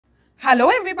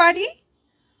Hello everybody,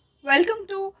 welcome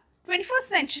to 21st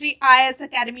Century IAS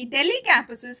Academy Delhi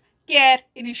campus's C.A.R.E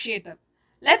initiative.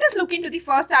 Let us look into the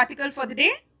first article for the day.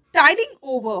 Tiding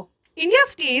over. India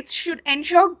states should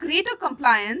ensure greater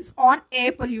compliance on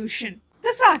air pollution.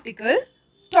 This article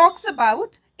talks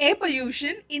about air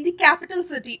pollution in the capital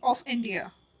city of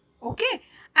India. Okay,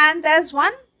 and there's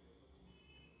one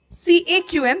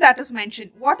C.A.Q.M. that is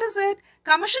mentioned. What is it?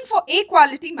 Commission for Air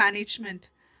Quality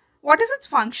Management. What is its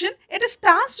function? It is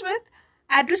tasked with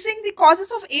addressing the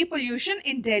causes of air pollution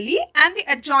in Delhi and the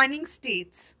adjoining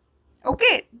states.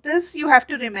 Okay, this you have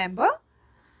to remember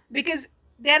because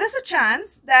there is a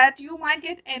chance that you might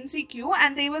get MCQ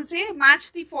and they will say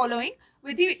match the following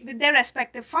with their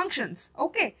respective functions.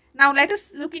 Okay, now let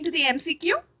us look into the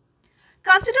MCQ.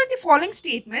 Consider the following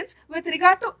statements with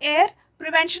regard to Air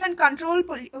Prevention and Control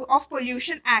of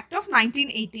Pollution Act of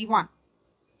 1981.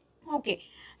 Okay.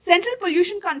 Central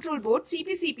Pollution Control Board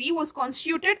CPCB was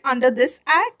constituted under this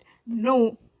act?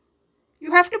 No.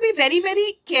 You have to be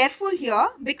very careful here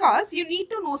because you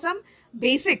need to know some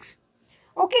basics.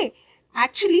 Okay.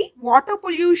 Actually, Water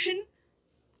Pollution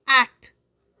Act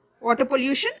of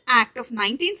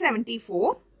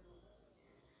 1974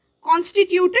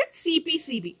 constituted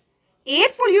CPCB. Air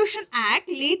Pollution Act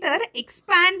later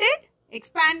expanded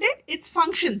its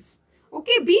functions.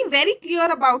 Okay. Be very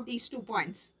clear about these 2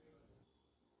 points.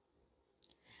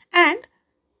 And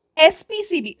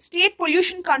SPCB, State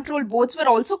Pollution Control Boards, were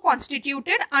also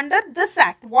constituted under this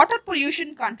Act, Water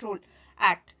Pollution Control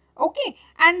Act. Okay,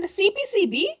 and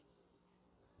CPCB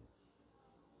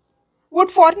would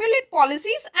formulate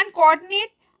policies and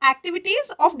coordinate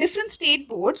activities of different state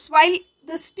boards, while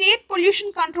the State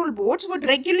Pollution Control Boards would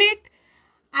regulate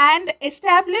and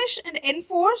establish and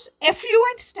enforce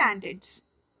effluent standards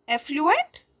at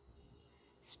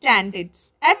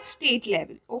state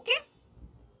level. Okay.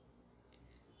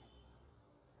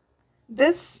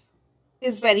 This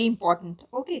is very important.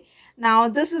 Okay. Now,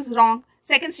 this is wrong.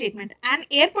 Second statement. An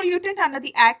air pollutant under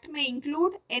the Act may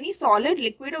include any solid,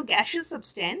 liquid or gaseous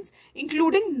substance,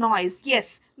 including noise.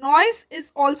 Yes, noise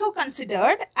is also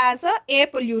considered as an air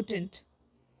pollutant.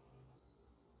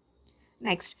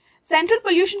 Next. Central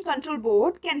Pollution Control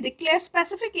Board can declare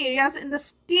specific areas in the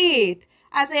state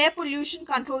as air pollution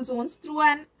control zones through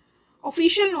an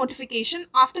official notification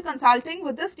after consulting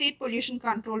with the State Pollution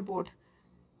Control Board.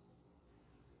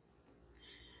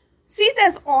 See,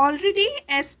 there's already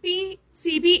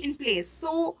SPCB in place.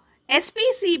 So,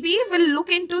 SPCB will look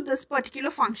into this particular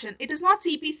function. It is not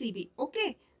CPCB.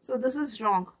 Okay. So, this is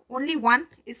wrong. Only one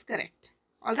is correct.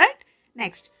 Alright.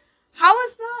 Next. How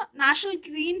is the National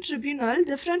Green Tribunal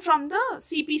different from the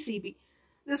CPCB?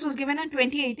 This was given in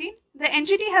 2018. The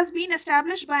NGT has been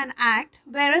established by an act,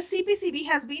 whereas CPCB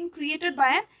has been created by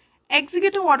an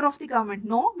executive order of the government.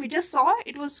 No, we just saw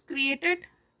it was created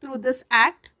through this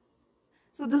act.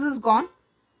 So, this is gone,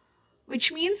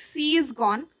 which means C is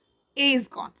gone, A is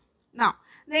gone. Now,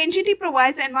 the NGT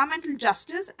provides environmental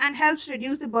justice and helps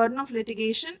reduce the burden of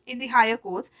litigation in the higher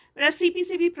courts, whereas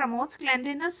CPCB promotes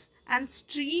cleanliness and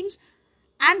streams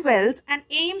and wells and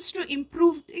aims to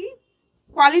improve the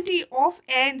quality of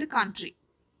air in the country.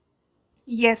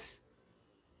 Yes,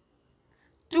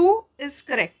 2 is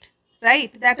correct.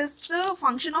 Right, that is the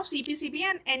function of CPCB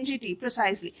and NGT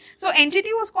precisely. So,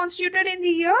 NGT was constituted in the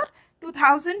year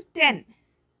 2010.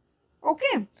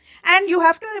 Okay, and you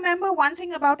have to remember one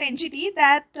thing about NGT,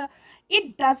 that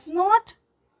it does not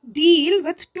deal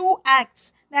with 2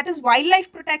 acts, that is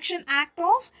Wildlife Protection Act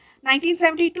of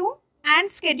 1972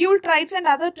 and Scheduled Tribes and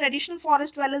Other Traditional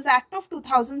Forest Dwellers Act of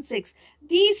 2006.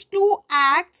 These 2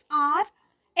 acts are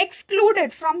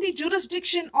excluded from the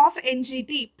jurisdiction of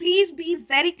NGT. Please be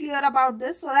very clear about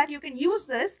this so that you can use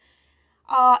this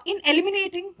in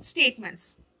eliminating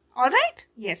statements. Alright?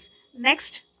 Yes.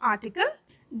 Next article.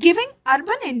 Giving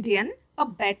Urban Indian a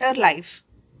Better Life.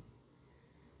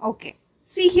 Okay.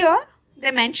 See here,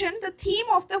 they mentioned the theme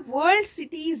of the World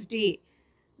Cities Day,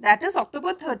 that is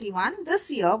October 31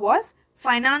 this year, was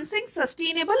Financing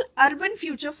Sustainable Urban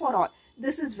Future for All.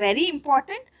 This is very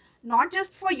important, not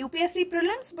just for UPSC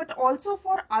prelims but also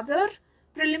for other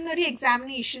preliminary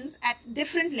examinations at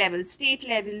different levels, state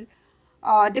level,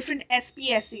 different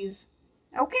SPSCs,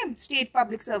 okay, State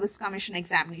Public Service Commission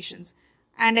examinations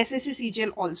and SSC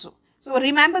CGL also. So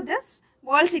remember this,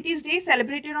 World Cities Day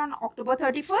celebrated on October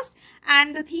 31st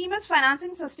and the theme is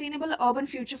Financing Sustainable Urban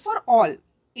Future for All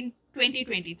in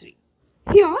 2023.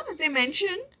 Here they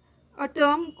mentioned a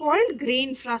term called grey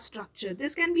infrastructure.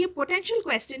 This can be a potential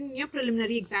question in your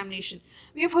preliminary examination.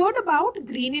 We have heard about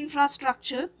green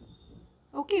infrastructure.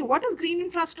 Okay, what is green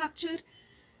infrastructure?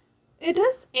 It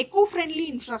is eco-friendly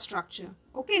infrastructure.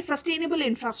 Okay, sustainable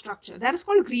infrastructure. That is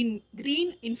called green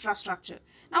infrastructure.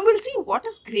 Now we'll see what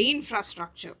is grey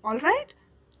infrastructure. All right.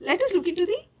 Let us look into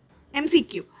the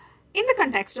MCQ. In the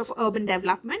context of urban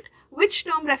development, which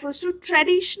term refers to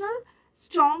traditional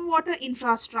stormwater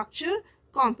infrastructure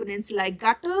components like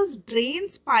gutters,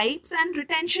 drains, pipes and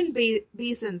retention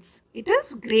basins? It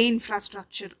is grey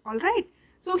infrastructure. All right.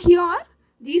 So here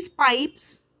these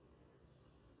pipes,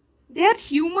 they are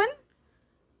human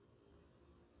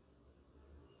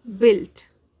built,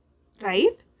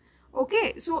 right?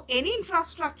 Okay, so any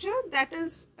infrastructure that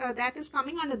is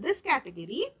coming under this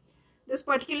category, this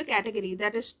particular category,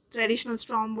 that is traditional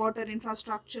stormwater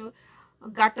infrastructure,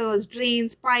 gutters,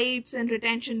 drains, pipes and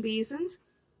retention basins,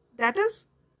 that is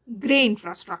grey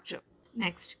infrastructure.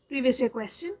 Next, previous year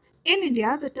question. In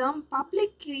India, the term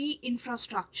public key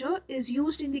infrastructure is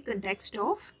used in the context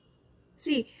of,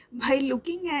 see, by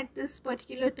looking at this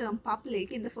particular term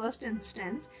public in the first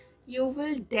instance, you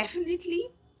will definitely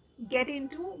get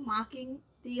into marking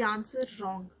the answer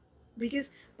wrong,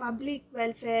 because public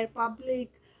welfare,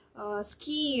 public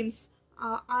schemes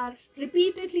are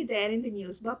repeatedly there in the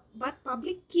news, but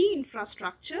public key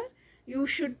infrastructure, you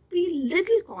should be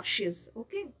little cautious.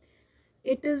 Okay,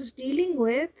 it is dealing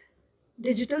with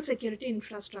digital security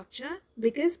infrastructure,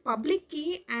 because public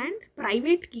key and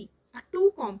private key are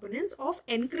two components of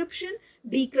encryption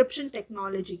decryption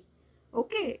technology,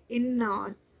 okay, in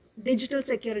digital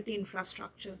security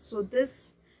infrastructure. So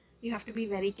this you have to be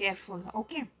very careful.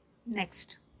 Okay,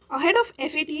 next, ahead of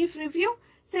FATF review,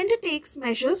 center takes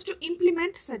measures to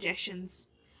implement suggestions.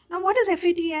 Now what is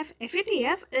FATF?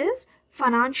 FATF is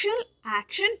Financial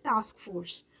Action Task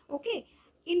Force. Okay,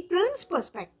 in prelims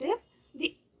perspective,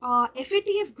 the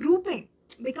FATF grouping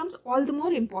becomes all the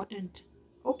more important.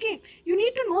 Okay, you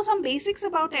need to know some basics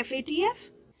about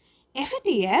FATF.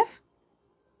 FATF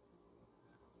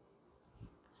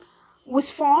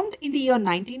was formed in the year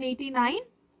 1989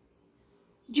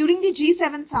 during the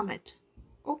G7 summit.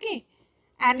 Okay,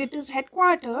 and it is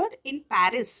headquartered in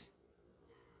Paris.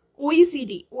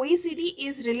 OECD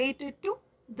is related to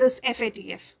this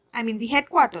FATF. I mean, the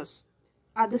headquarters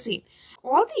are the same.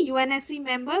 All the UNSC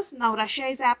members, now Russia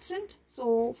is absent,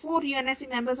 so 4 UNSC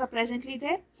members are presently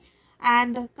there,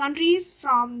 and countries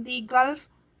from the Gulf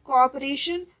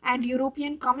Cooperation and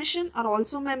European Commission are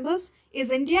also members.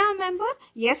 Is India a member?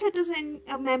 Yes, it is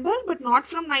a member, but not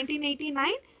from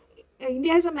 1989.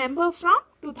 India is a member from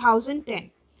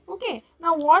 2010. Okay,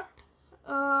 now what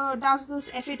does this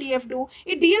FATF do?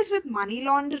 It deals with money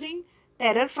laundering,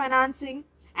 terror financing,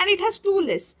 and it has two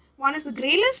lists. One is the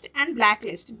grey list and black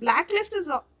list. Black list is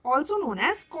also known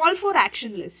as call for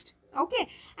action list. Okay,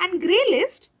 and grey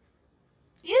list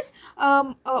is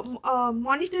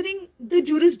monitoring the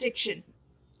jurisdiction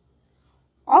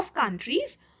of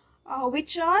countries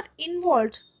which are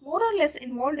involved, more or less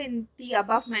involved in the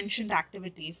above mentioned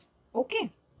activities.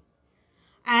 Okay,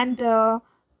 and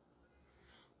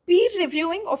peer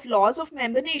reviewing of laws of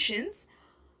member nations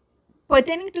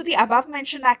pertaining to the above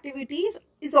mentioned activities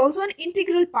is also an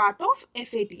integral part of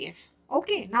FATF.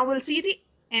 Okay, now we'll see the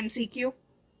MCQ.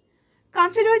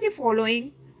 Consider the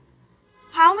following.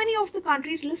 How many of the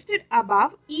countries listed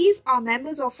above are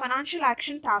members of Financial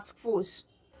Action Task Force?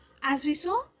 As we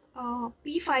saw,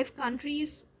 P5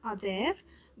 countries are there,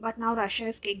 but now Russia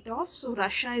is kicked off. So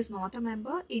Russia is not a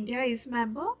member. India is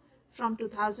member from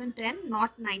 2010,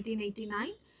 not 1989.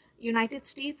 United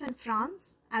States and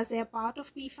France, as they are part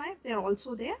of P5, they are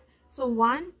also there. So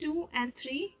 1, 2 and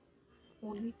 3,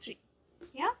 only 3.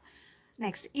 Yeah.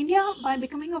 Next, India, by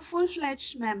becoming a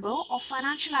full-fledged member of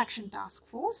Financial Action Task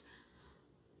Force,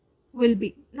 will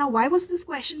be. Now, why was this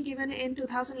question given in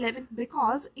 2011?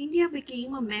 Because India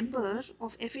became a member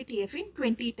of FATF in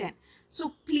 2010.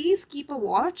 So please keep a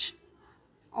watch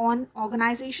on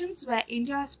organizations where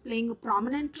India is playing a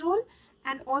prominent role,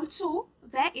 and also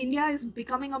where India is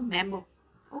becoming a member.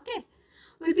 Okay,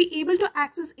 we'll be able to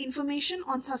access information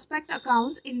on suspect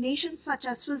accounts in nations such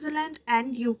as Switzerland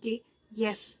and UK.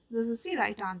 Yes, this is the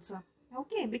right answer.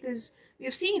 Okay, because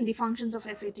we've seen the functions of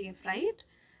FATF, right?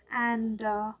 And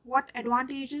what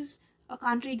advantages a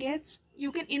country gets,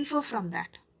 you can infer from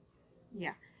that.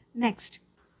 Yeah. Next,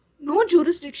 no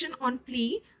jurisdiction on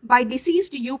plea by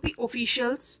deceased UP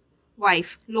official's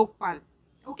wife, Lokpal.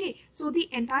 Okay, so the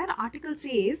entire article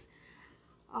says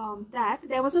that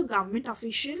there was a government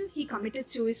official, he committed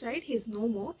suicide, he is no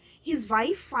more. His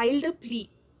wife filed a plea,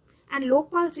 and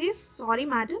Lokpal says, sorry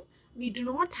madam, we do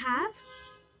not have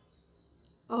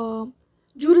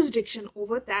jurisdiction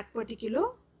over that particular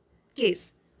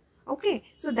case. Okay,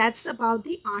 so that's about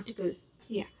the article.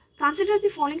 Yeah. Consider the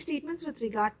following statements with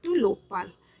regard to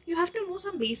Lokpal. you have to know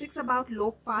some basics about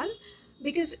Lokpal,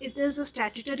 because it is a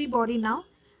statutory body now,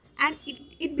 and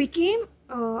it became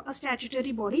a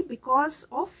statutory body because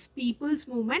of people's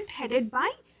movement headed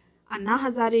by Anna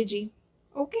Hazare ji.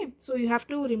 Okay, so you have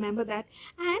to remember that.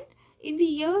 And in the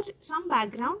year, some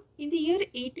background, in the year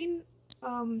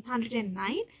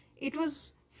 1809, it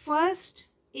was first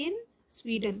in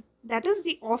Sweden. That is,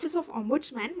 the office of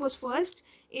Ombudsman was first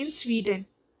in Sweden.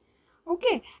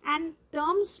 Okay, and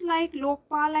terms like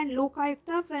Lokpal and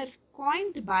Lokayukta were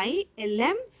coined by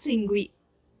L.M. Singhvi.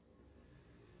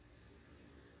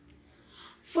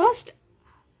 First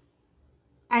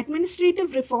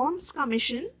Administrative Reforms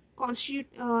Commission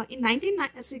in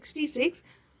 1966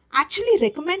 actually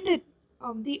recommended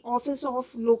the office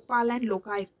of Lokpal and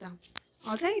Lokayukta.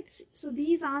 Alright, so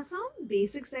these are some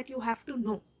basics that you have to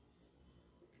know.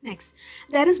 Next,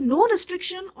 there is no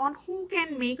restriction on who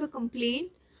can make a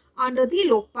complaint under the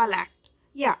Lokpal Act.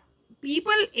 Yeah,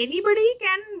 anybody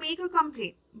can make a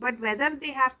complaint, but whether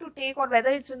they have to take or whether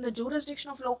it's in the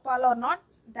jurisdiction of Lokpal or not,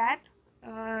 that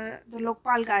the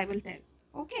Lokpal guy will tell.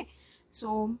 Okay,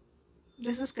 so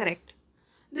this is correct.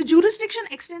 The jurisdiction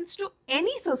extends to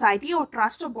any society or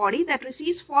trust or body that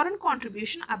receives foreign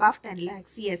contribution above 10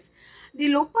 lakhs. Yes, the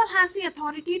Lokpal has the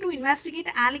authority to investigate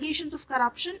allegations of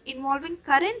corruption involving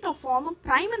current or former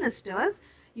prime ministers,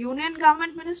 union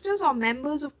government ministers, or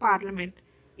members of parliament.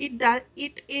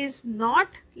 It is not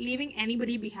leaving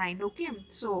anybody behind. Okay,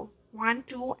 so 1,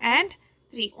 2, and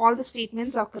 3, all the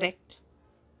statements are correct.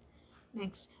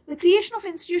 Next, the creation of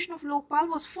institution of Lokpal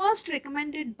was first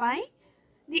recommended by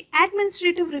the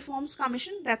Administrative Reforms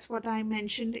Commission. That's what I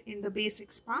mentioned in the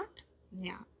basics part.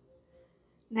 Yeah.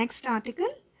 Next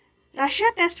article. Russia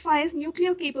test fires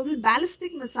nuclear capable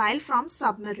ballistic missile from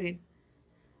submarine.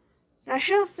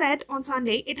 Russia said on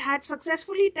Sunday it had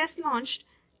successfully test launched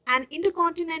an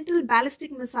intercontinental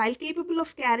ballistic missile capable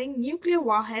of carrying nuclear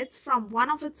warheads from one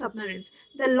of its submarines.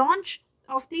 The launch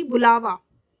of the Bulava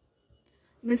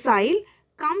missile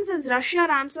comes as Russia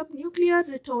ramps up nuclear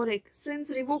rhetoric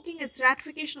since revoking its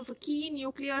ratification of a key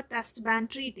nuclear test ban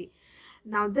treaty.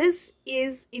 Now this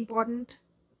is important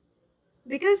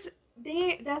because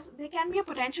there can be a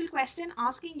potential question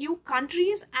asking you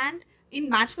countries and in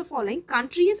match the following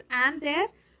countries and their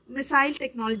missile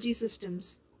technology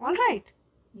systems. All right.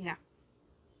 Yeah.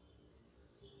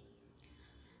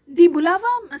 The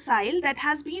Bulava missile that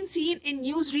has been seen in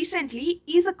news recently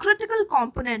is a critical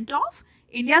component of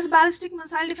India's ballistic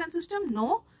missile defense system.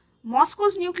 No.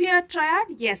 Moscow's nuclear triad.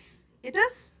 Yes, it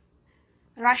is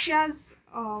Russia's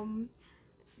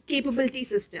capability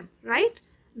system. Right.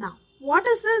 Now, what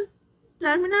is the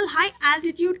Terminal High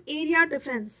Altitude Area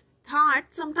Defense, THAAD,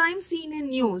 sometimes seen in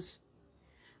news?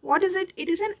 What is it? It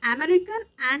is an American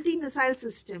anti-missile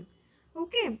system.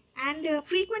 Okay, and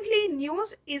frequently in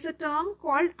news is a term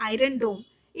called Iron Dome.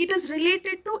 It is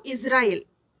related to Israel.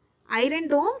 Iron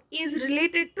Dome is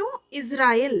related to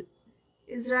Israel.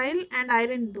 Israel and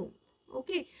Iron Dome.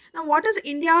 Okay, now what is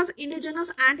India's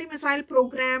indigenous anti-missile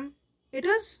program? It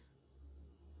is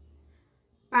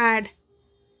PAD,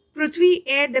 Prithvi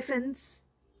Air Defense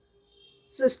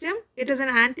System. It is an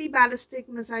anti-ballistic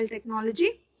missile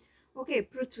technology. Okay,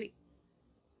 Prithvi.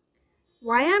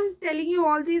 Why I am telling you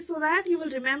all these? So that you will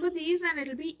remember these and it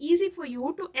will be easy for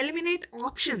you to eliminate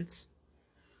options.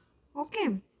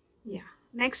 Okay. Yeah.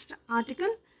 Next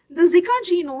article. The Zika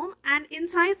genome and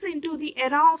insights into the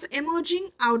era of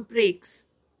emerging outbreaks.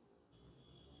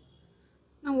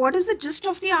 Now, what is the gist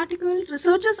of the article?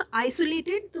 Researchers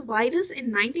isolated the virus in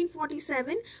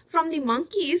 1947 from the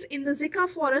monkeys in the Zika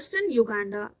forest in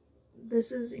Uganda.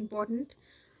 This is important.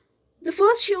 The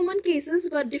first human cases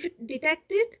were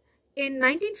detected in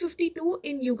 1952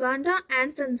 in Uganda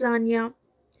and Tanzania.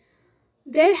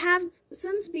 There have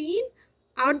since been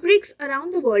outbreaks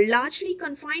around the world, largely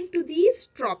confined to these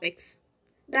tropics.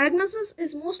 Diagnosis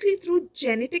is mostly through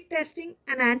genetic testing.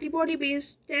 An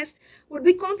antibody-based test would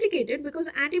be complicated because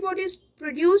antibodies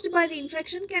produced by the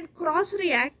infection can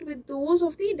cross-react with those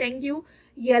of the dengue,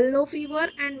 yellow fever,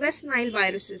 and West Nile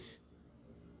viruses.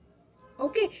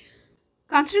 Okay,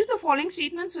 consider the following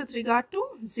statements with regard to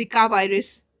Zika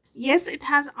virus. Yes, it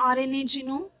has RNA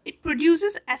genome. It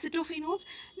produces acetopheноnes.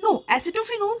 No,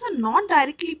 acetopheноnes are not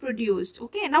directly produced.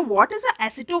 Okay, now what is an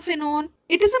acetophenone?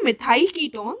 It is a methyl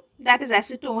ketone, that is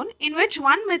acetone, in which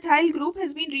one methyl group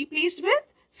has been replaced with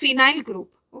phenyl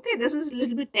group. Okay, this is a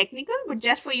little bit technical, but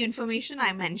just for your information,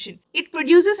 I mentioned. It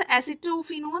produces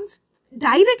acetophenones.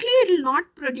 Directly, it will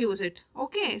not produce it.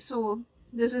 Okay, so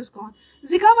this is gone.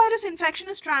 Zika virus infection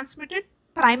is transmitted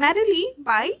primarily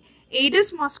by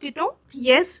Aedes mosquito.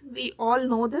 Yes, we all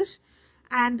know this.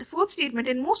 And fourth statement,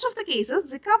 in most of the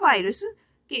cases, Zika virus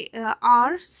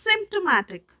are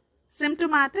symptomatic.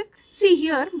 Symptomatic. See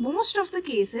here, most of the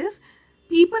cases,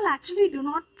 people actually do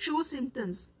not show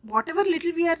symptoms. Whatever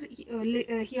little we are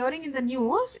hearing in the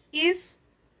news is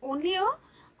only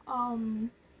a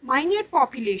minute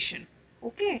population.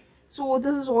 Okay. So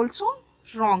this is also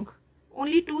wrong.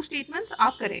 Only 2 statements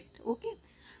are correct. Okay.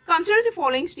 Consider the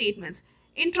following statements.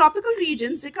 In tropical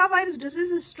regions, Zika virus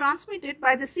disease is transmitted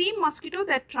by the same mosquito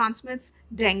that transmits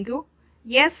dengue.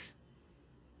 Yes.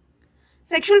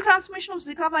 Sexual transmission of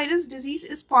Zika virus disease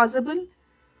is possible.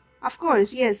 Of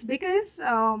course, yes, because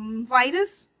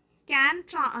virus can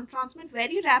transmit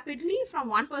very rapidly from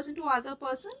one person to other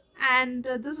person, and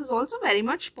this is also very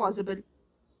much possible.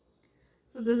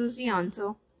 So this is the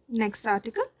answer. Next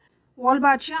article.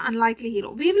 Wolbachia unlikely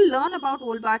hero. We will learn about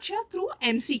Wolbachia through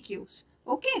MCQs.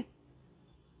 Okay.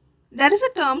 There is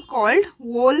a term called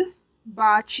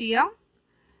Wolbachia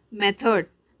method.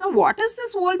 Now, what is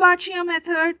this Wolbachia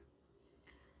method?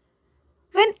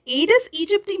 When Aedes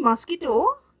aegypti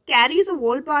mosquito carries a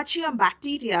Wolbachia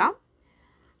bacteria,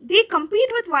 they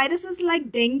compete with viruses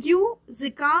like dengue,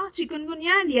 Zika,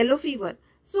 chikungunya and yellow fever.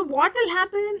 So what will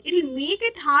happen? It will make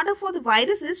it harder for the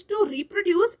viruses to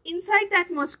reproduce inside that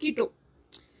mosquito.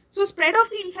 So spread of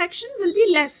the infection will be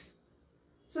less.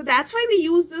 So that's why we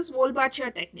use this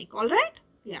Wolbachia technique. Alright?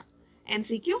 Yeah.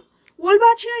 MCQ.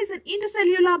 Wolbachia is an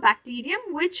intercellular bacterium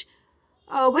which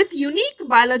with unique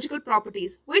biological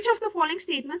properties. Which of the following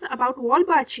statements about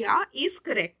Wolbachia is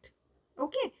correct?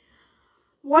 Okay.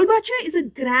 Wolbachia is a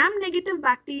gram-negative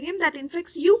bacterium that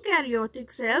infects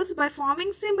eukaryotic cells by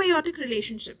forming symbiotic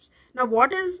relationships. Now,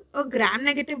 what is a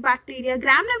gram-negative bacteria?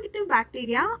 Gram-negative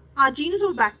bacteria are genus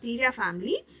of bacteria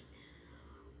family.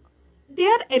 They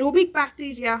are aerobic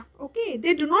bacteria. Okay.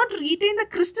 They do not retain the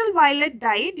crystal violet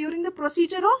dye during the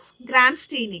procedure of gram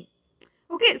staining.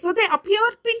 Okay, so they appear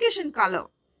pinkish in color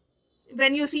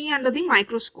when you see under the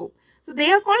microscope. So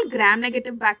they are called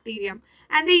gram-negative bacteria,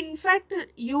 and they infect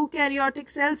eukaryotic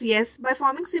cells, yes. By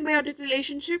forming symbiotic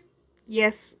relationship,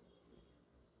 yes.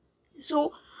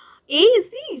 So A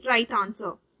is the right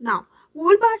answer. Now,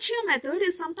 Wolbachia method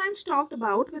is sometimes talked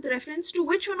about with reference to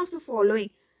which one of the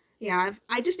following? Yeah,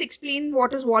 I just explained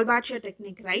what is Wolbachia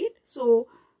technique, right? So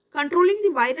controlling the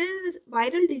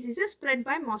viral diseases spread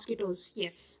by mosquitoes.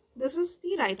 Yes, this is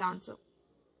the right answer.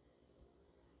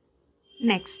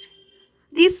 Next,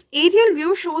 this aerial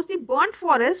view shows the burnt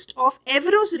forest of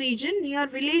Evros region near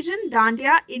village in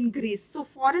Dandia in Greece. So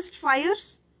forest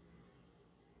fires.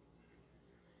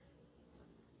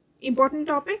 Important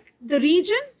topic. The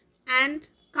region and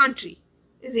country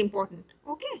is important.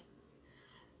 Okay.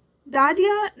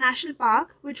 Dandia National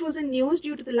Park, which was in news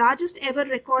due to the largest ever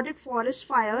recorded forest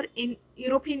fire in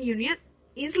European Union,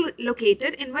 is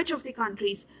located in which of the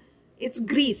countries? It's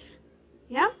Greece.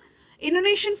 Yeah.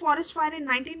 Indonesian forest fire in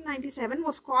 1997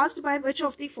 was caused by which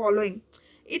of the following?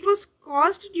 It was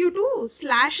caused due to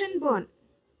slash and burn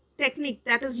technique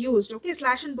that is used. Okay,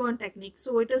 slash and burn technique.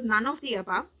 So it is none of the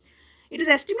above. It is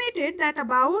estimated that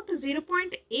about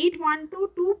 0.81 to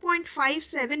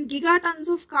 2.57 gigatons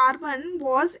of carbon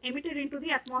was emitted into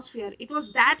the atmosphere. It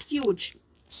was that huge.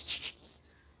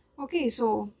 Okay,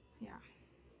 so yeah.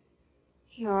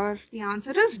 Here the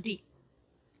answer is D.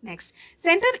 Next,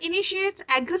 Center initiates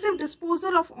aggressive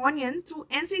disposal of onion through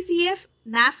NCCF,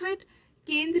 NAFED,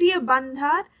 Kendriya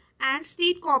Bandhar and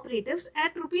state cooperatives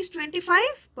at rupees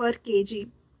 25 per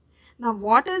kg. Now,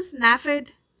 what is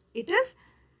NAFED? It is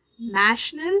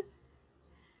National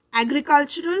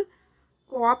Agricultural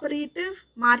Cooperative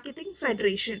Marketing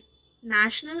Federation.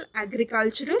 National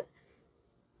Agricultural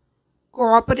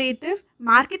Cooperative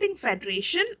Marketing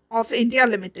Federation of India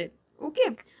Limited.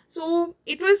 Okay. So,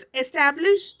 it was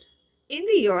established in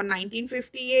the year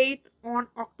 1958 on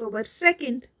October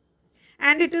 2nd,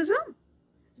 and it is a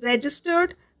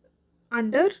registered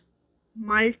under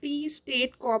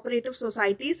Multi-State Cooperative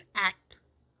Societies Act.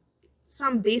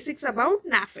 Some basics about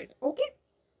NAFED. Okay.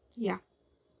 Yeah.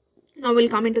 Now we'll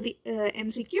come into the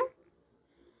MCQ.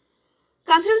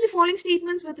 Consider the following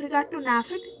statements with regard to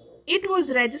NAFED. It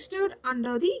was registered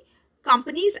under the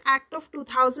Companies Act of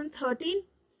 2013.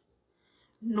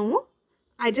 No,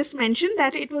 I just mentioned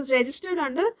that it was registered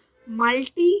under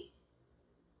Multi-State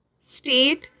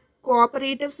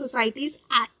Cooperative Societies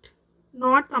Act,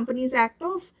 not Companies Act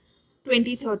of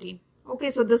 2013.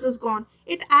 Okay, so this is gone.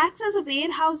 It acts as a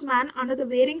warehouse man under the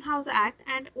Warehouse Act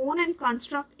and own and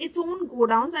construct its own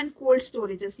godowns and cold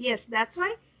storages. Yes, that's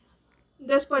why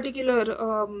this particular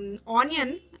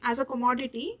onion as a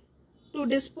commodity, to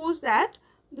dispose that,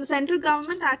 the central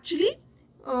government actually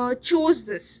chose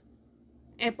this,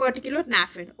 a particular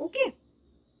NAFED. Okay.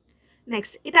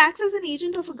 Next, it acts as an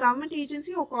agent of a government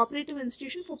agency or cooperative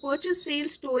institution for purchase, sale,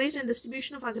 storage and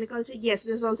distribution of agriculture. Yes,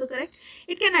 this is also correct.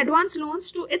 It can advance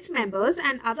loans to its members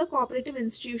and other cooperative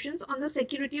institutions on the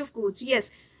security of goods.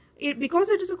 Yes, because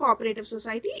it is a cooperative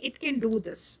society, it can do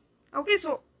this. Okay,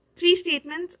 so 3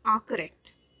 statements are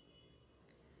correct.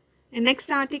 And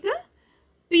next article,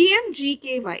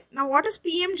 PMGKY. Now, what is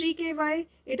PMGKY?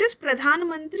 It is Pradhan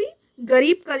Mantri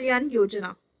Garib Kalyan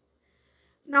Yojana.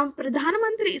 Now, Pradhan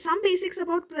Mantri, some basics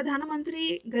about Pradhan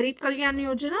Mantri Garib Kalyan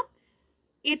Yojana.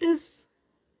 It is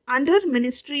under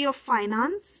Ministry of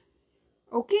Finance.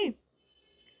 Okay.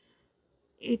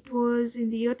 It was in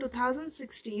the year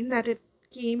 2016 that it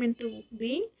came into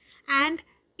being, and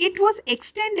it was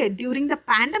extended during the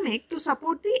pandemic to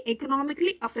support the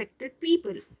economically affected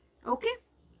people. Okay.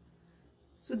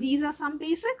 So, these are some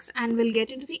basics and we'll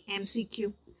get into the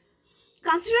MCQ.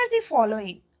 Consider the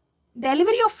following.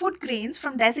 Delivery of food grains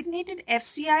from designated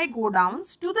FCI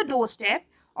godowns to the doorstep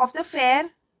of the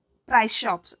fair price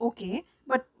shops. Okay,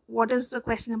 but what is the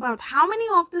question about? How many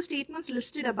of the statements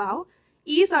listed above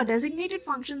is or designated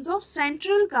functions of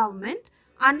central government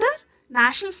under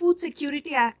National Food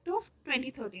Security Act of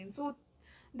 2013? So,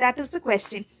 that is the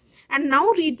question. And now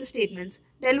read the statements.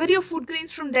 Delivery of food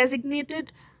grains from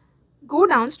designated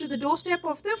godowns to the doorstep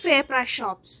of the fair price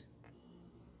shops.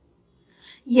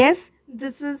 Yes,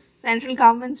 this is central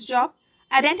government's job.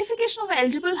 Identification of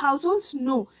eligible households?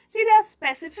 No. See, there are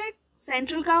specific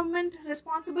central government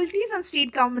responsibilities and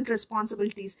state government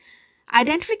responsibilities.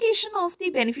 Identification of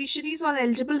the beneficiaries or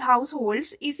eligible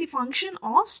households is the function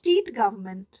of state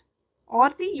government or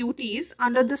the UTs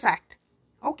under this act.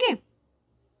 Okay.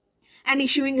 And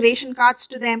issuing ration cards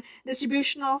to them,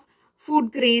 distribution of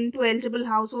food grain to eligible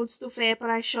households to fair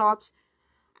price shops,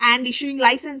 and issuing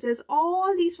licenses,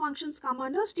 all these functions come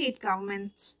under state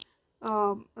government's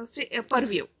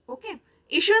purview. Okay.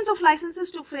 Issuance of licenses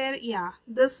to fair, yeah,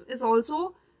 this is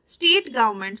also state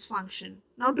government's function.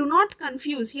 Now, do not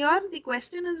confuse. Here, the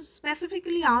question is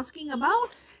specifically asking about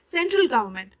central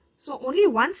government. So, only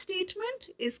one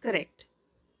statement is correct.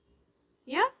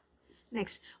 Yeah.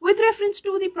 Next, with reference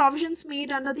to the provisions made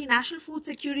under the National Food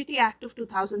Security Act of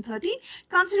 2013,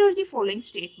 consider the following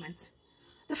statements.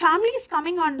 The families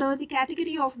coming under the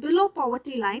category of below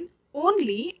poverty line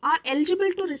only are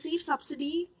eligible to receive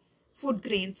subsidy food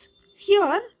grains.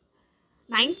 Here,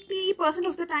 90%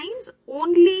 of the times,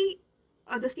 only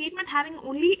the statement having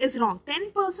only is wrong.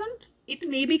 10% it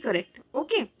may be correct.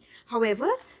 Okay. However,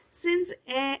 since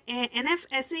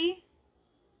NFSA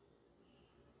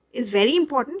is very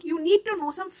important, you need to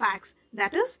know some facts.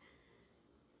 That is,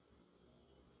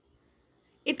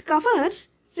 it covers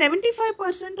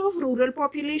 75% of rural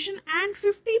population and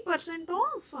 50%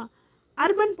 of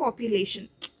urban population.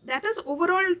 That is,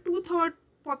 overall 2/3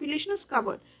 population is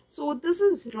covered. So, this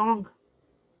is wrong.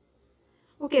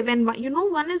 Okay, when you know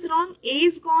one is wrong, A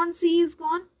is gone, C is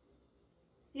gone.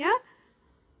 Yeah.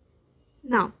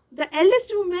 Now, the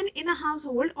eldest woman in a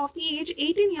household of the age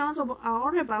 18 years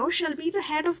or above shall be the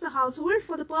head of the household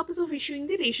for the purpose of issuing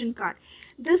the ration card.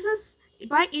 This is,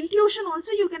 by intuition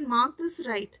also you can mark this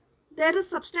right. There is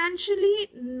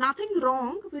substantially nothing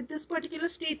wrong with this particular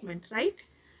statement, right?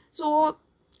 So,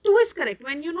 2 is correct.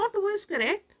 When you know 2 is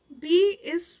correct, B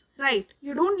is right.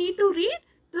 You don't need to read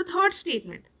the third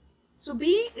statement. So,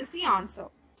 B is the answer.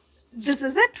 This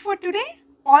is it for today.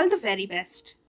 All the very best.